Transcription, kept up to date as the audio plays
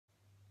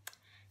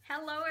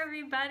Hello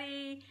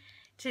everybody!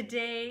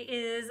 Today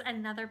is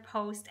another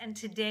post and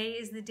today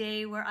is the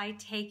day where I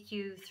take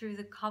you through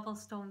the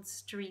cobblestone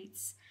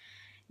streets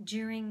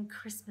during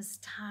Christmas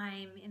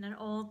time in an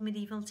old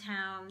medieval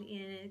town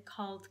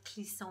called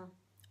Clisson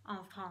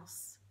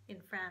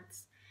in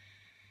France.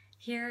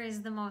 Here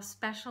is the most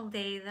special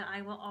day that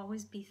I will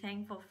always be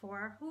thankful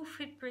for.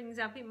 Oof, it brings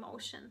up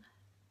emotion.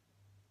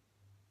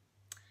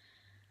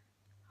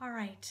 All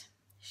right,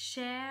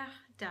 Cher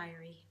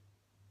Diary.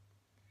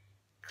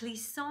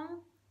 Clisson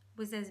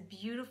was as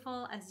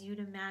beautiful as you'd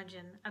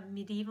imagine a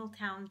medieval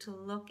town to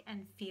look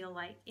and feel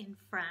like in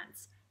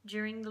France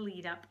during the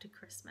lead up to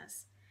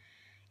Christmas.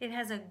 It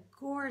has a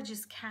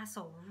gorgeous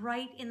castle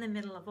right in the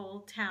middle of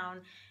Old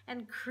Town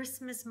and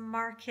Christmas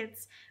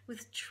markets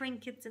with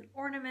trinkets and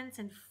ornaments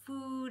and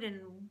food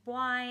and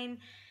wine,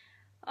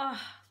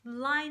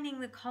 lining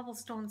the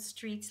cobblestone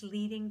streets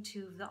leading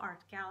to the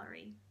art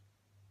gallery.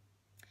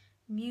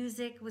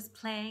 Music was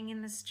playing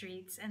in the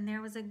streets and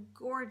there was a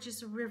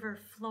gorgeous river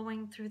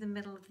flowing through the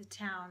middle of the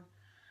town.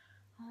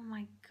 Oh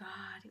my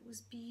God, it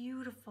was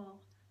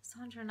beautiful.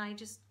 Sandra and I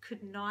just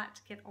could not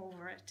get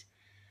over it.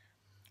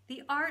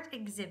 The art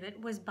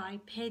exhibit was by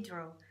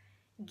Pedro,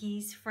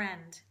 Guy's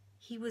friend.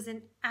 He was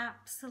an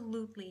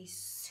absolutely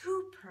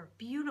super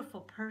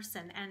beautiful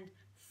person and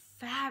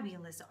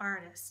fabulous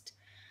artist.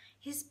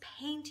 His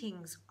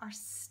paintings are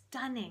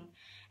stunning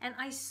and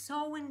I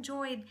so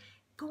enjoyed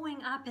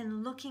going up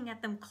and looking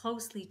at them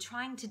closely,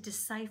 trying to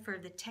decipher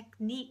the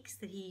techniques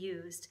that he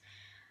used.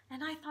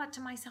 And I thought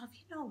to myself,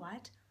 you know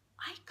what?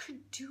 I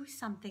could do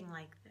something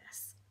like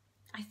this.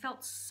 I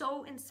felt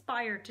so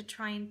inspired to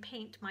try and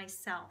paint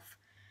myself.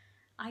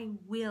 I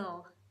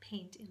will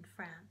paint in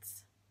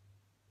France.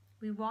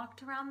 We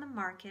walked around the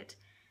market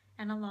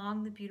and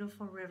along the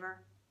beautiful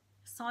river.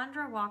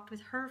 Sandra walked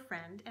with her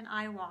friend and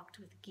I walked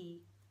with Guy.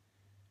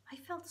 I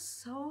felt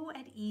so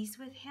at ease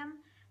with him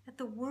that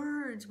the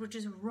words were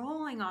just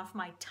rolling off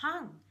my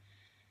tongue.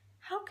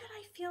 How could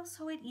I feel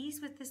so at ease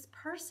with this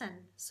person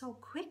so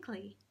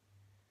quickly?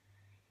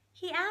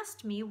 He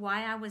asked me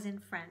why I was in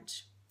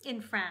France,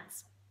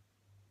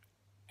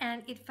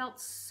 and it felt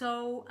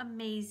so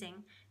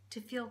amazing to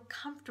feel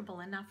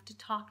comfortable enough to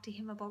talk to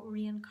him about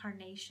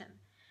reincarnation.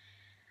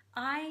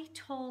 I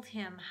told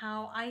him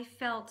how I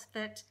felt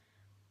that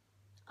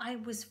I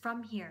was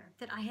from here,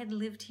 that I had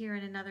lived here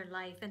in another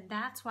life, and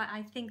that's why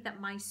I think that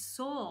my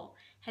soul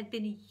had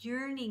been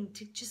yearning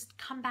to just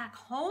come back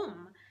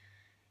home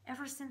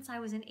ever since I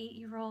was an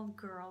 8-year-old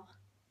girl.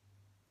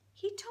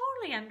 He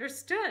totally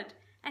understood,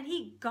 and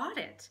he got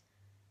it.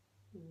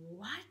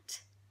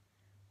 What?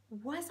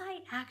 Was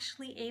I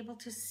actually able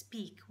to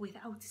speak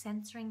without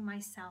censoring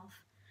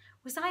myself?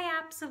 Was I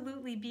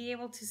absolutely be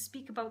able to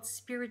speak about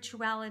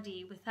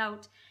spirituality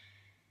without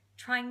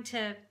trying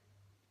to,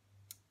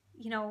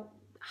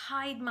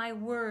 hide my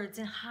words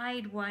and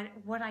hide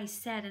what I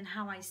said and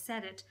how I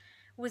said it?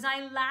 Was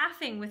I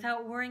laughing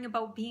without worrying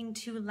about being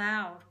too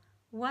loud?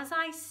 Was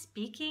I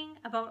speaking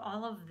about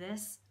all of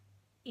this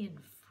in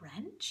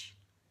French?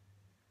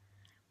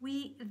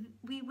 We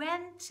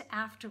went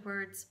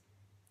afterwards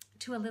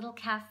to a little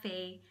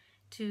cafe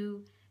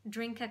to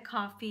drink a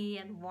coffee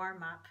and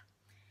warm up.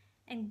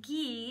 And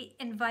Guy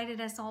invited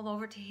us all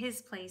over to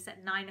his place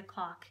at 9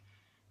 o'clock.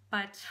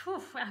 But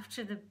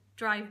after the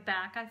drive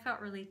back, I felt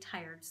really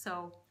tired,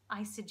 so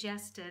I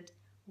suggested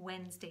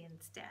Wednesday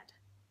instead.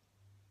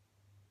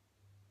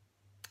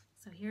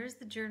 So here's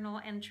the journal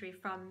entry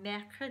from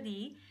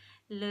mercredi,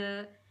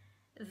 le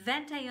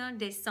 21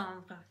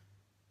 décembre,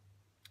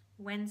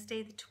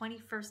 Wednesday the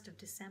 21st of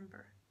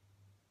December.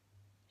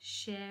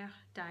 Cher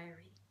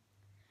Diary.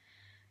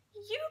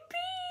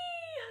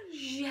 Youpi!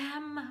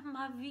 J'aime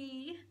ma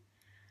vie.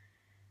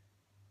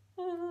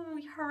 Oh,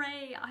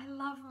 hooray, I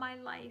love my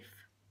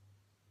life.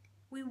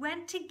 We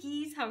went to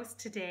Guy's house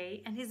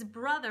today and his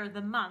brother,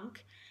 the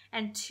monk,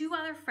 and 2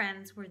 other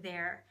friends were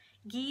there.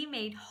 Guy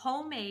made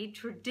homemade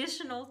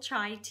traditional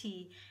chai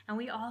tea and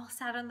we all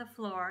sat on the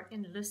floor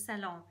in le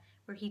salon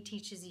where he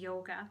teaches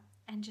yoga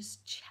and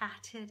just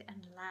chatted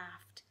and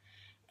laughed.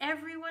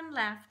 Everyone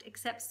left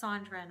except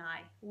Sandra and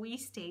I. We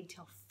stayed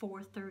till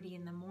 4:30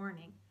 in the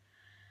morning.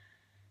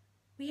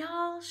 We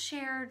all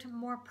shared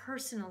more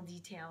personal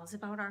details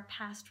about our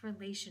past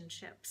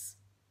relationships.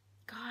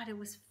 God, it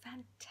was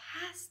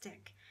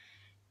fantastic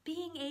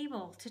being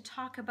able to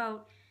talk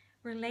about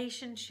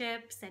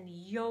relationships and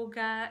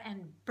yoga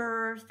and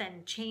birth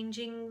and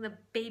changing the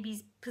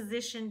baby's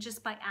position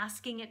just by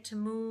asking it to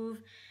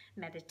move,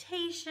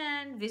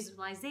 meditation,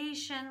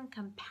 visualization,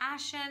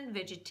 compassion,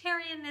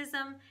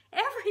 vegetarianism,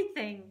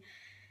 everything.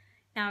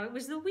 Now, it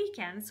was the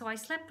weekend, so I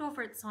slept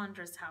over at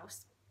Sandra's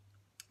house.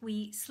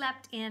 We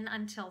slept in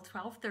until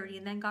 12:30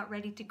 and then got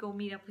ready to go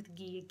meet up with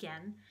Guy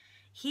again.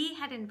 He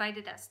had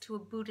invited us to a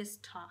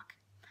Buddhist talk.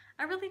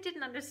 I really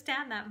didn't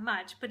understand that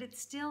much, but it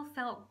still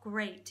felt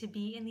great to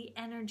be in the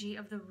energy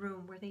of the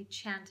room where they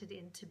chanted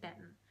in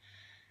Tibetan.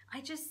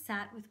 I just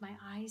sat with my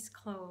eyes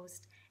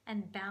closed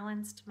and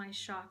balanced my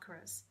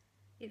chakras.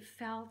 It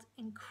felt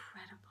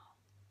incredible.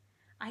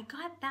 I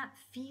got that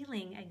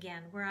feeling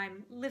again where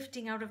I'm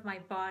lifting out of my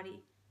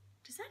body.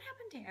 Does that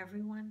happen to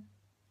everyone?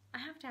 I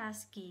have to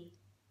ask Guy.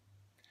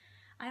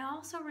 I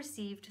also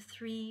received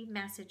 3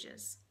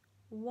 messages.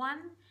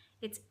 1,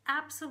 it's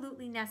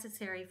absolutely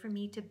necessary for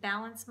me to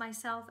balance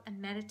myself and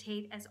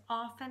meditate as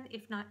often,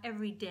 if not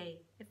every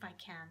day, if I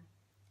can.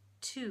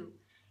 2,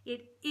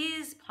 it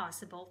is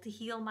possible to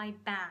heal my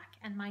back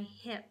and my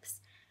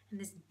hips and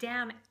this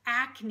damn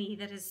acne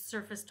that has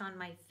surfaced on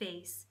my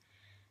face.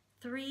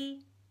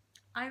 3,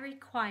 I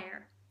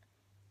require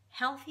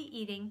healthy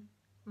eating,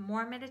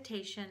 more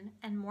meditation,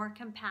 and more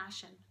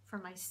compassion for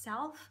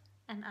myself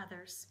and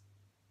others.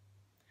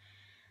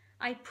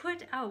 I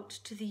put out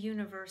to the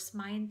universe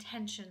my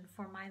intention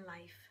for my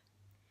life.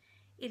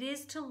 It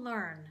is to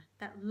learn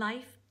that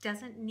life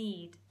doesn't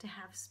need to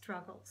have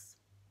struggles.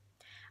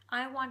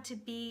 I want to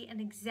be an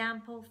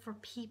example for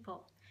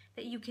people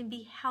that you can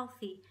be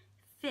healthy,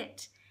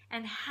 fit,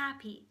 and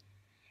happy.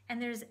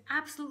 And there's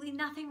absolutely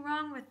nothing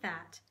wrong with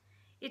that.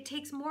 It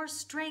takes more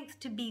strength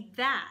to be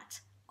that,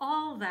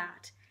 all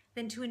that,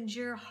 than to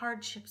endure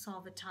hardships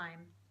all the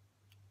time.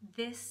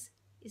 This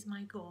is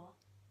my goal.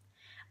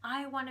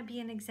 I want to be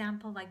an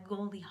example like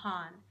Goldie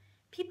Hawn.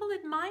 People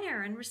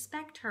admire and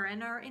respect her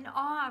and are in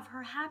awe of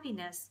her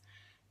happiness.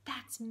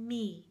 That's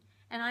me,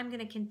 and I'm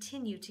going to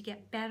continue to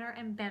get better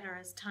and better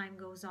as time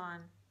goes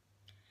on.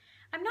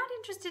 I'm not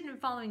interested in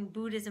following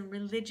Buddhism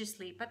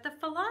religiously, but the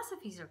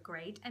philosophies are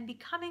great, and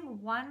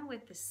becoming one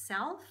with the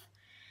self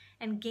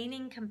and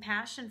gaining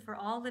compassion for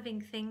all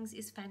living things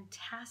is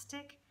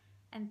fantastic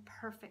and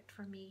perfect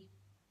for me.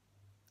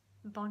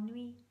 Bonne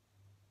nuit.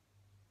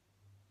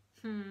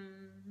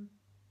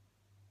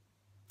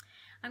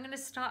 I'm going to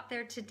stop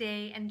there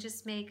today and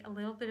just make a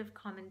little bit of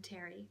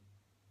commentary.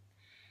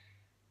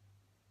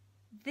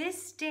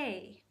 This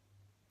day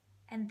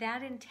and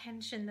that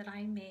intention that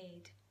I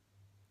made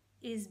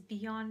is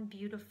beyond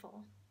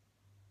beautiful.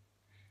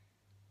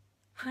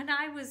 When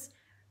I was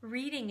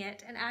reading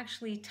it and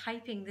actually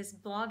typing this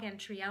blog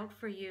entry out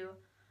for you,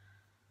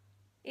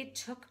 it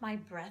took my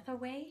breath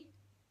away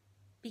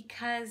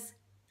because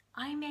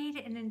I made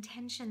an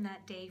intention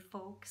that day,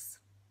 folks.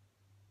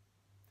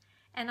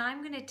 And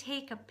I'm going to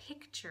take a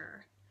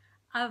picture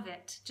of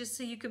it just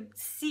so you can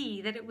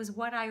see that it was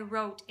what I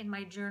wrote in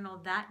my journal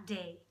that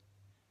day.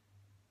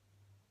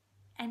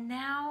 And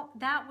now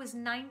that was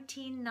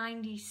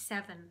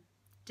 1997,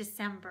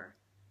 December.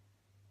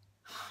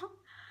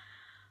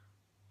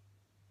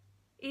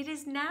 It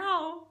is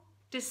now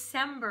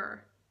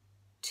December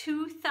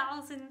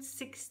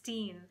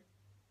 2016.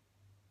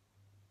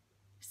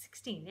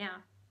 16,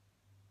 yeah.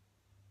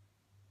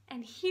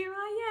 And here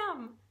I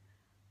am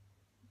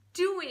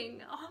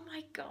doing, oh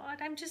my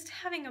God, I'm just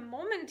having a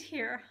moment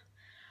here.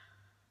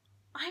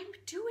 I'm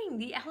doing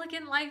the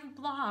Elegant Life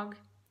blog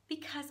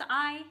because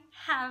I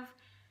have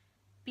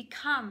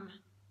become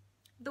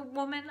the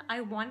woman I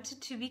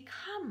wanted to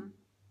become.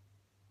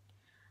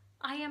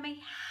 I am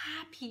a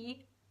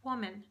happy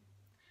woman.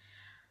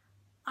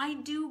 I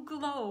do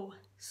glow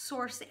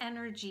source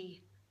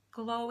energy,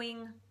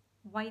 glowing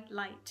white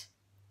light.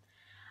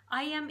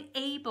 I am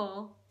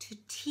able to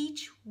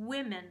teach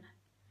women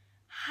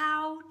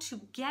how to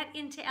get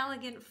into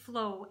elegant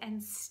flow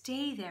and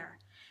stay there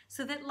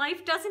so that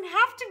life doesn't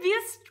have to be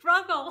a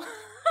struggle.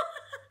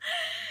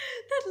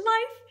 That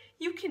life,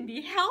 you can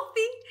be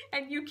healthy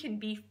and you can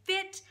be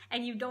fit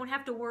and you don't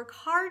have to work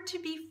hard to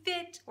be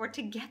fit or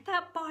to get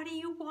that body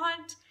you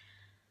want.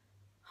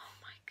 Oh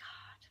my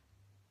God.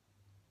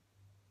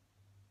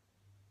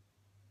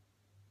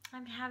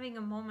 I'm having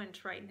a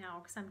moment right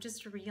now because I'm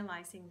just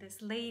realizing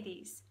this.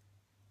 Ladies,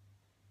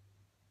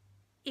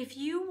 if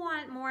you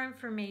want more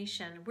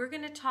information, we're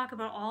going to talk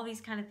about all these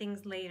kind of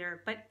things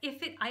later, but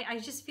I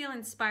just feel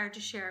inspired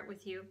to share it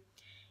with you.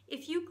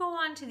 If you go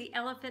on to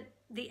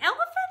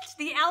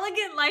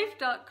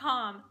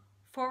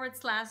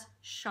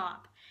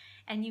theelegantlife.com/shop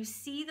and you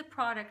see the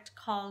product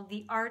called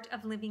The Art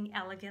of Living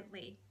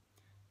Elegantly,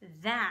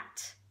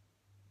 that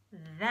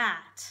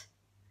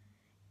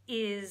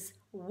is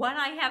what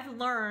I have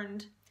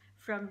learned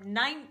from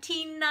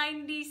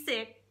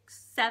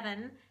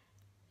 1997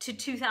 to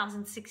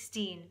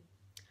 2016.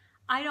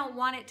 I don't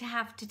want it to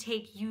have to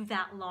take you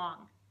that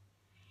long.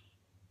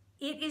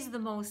 It is the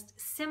most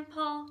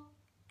simple,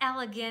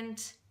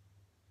 elegant,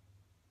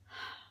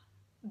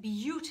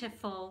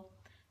 beautiful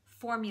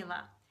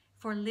formula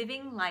for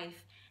living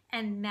life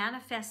and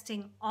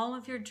manifesting all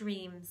of your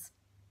dreams,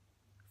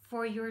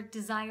 for your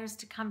desires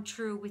to come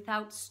true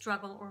without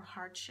struggle or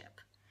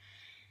hardship.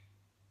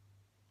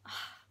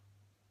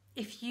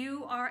 If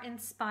you are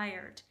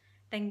inspired,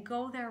 then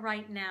go there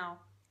right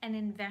now and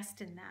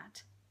invest in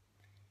that.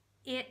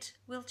 It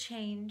will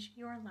change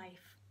your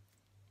life.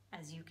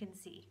 As you can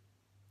see,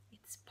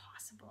 it's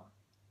possible.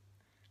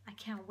 I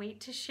can't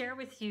wait to share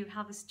with you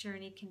how this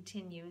journey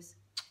continues.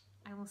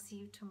 I will see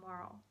you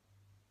tomorrow.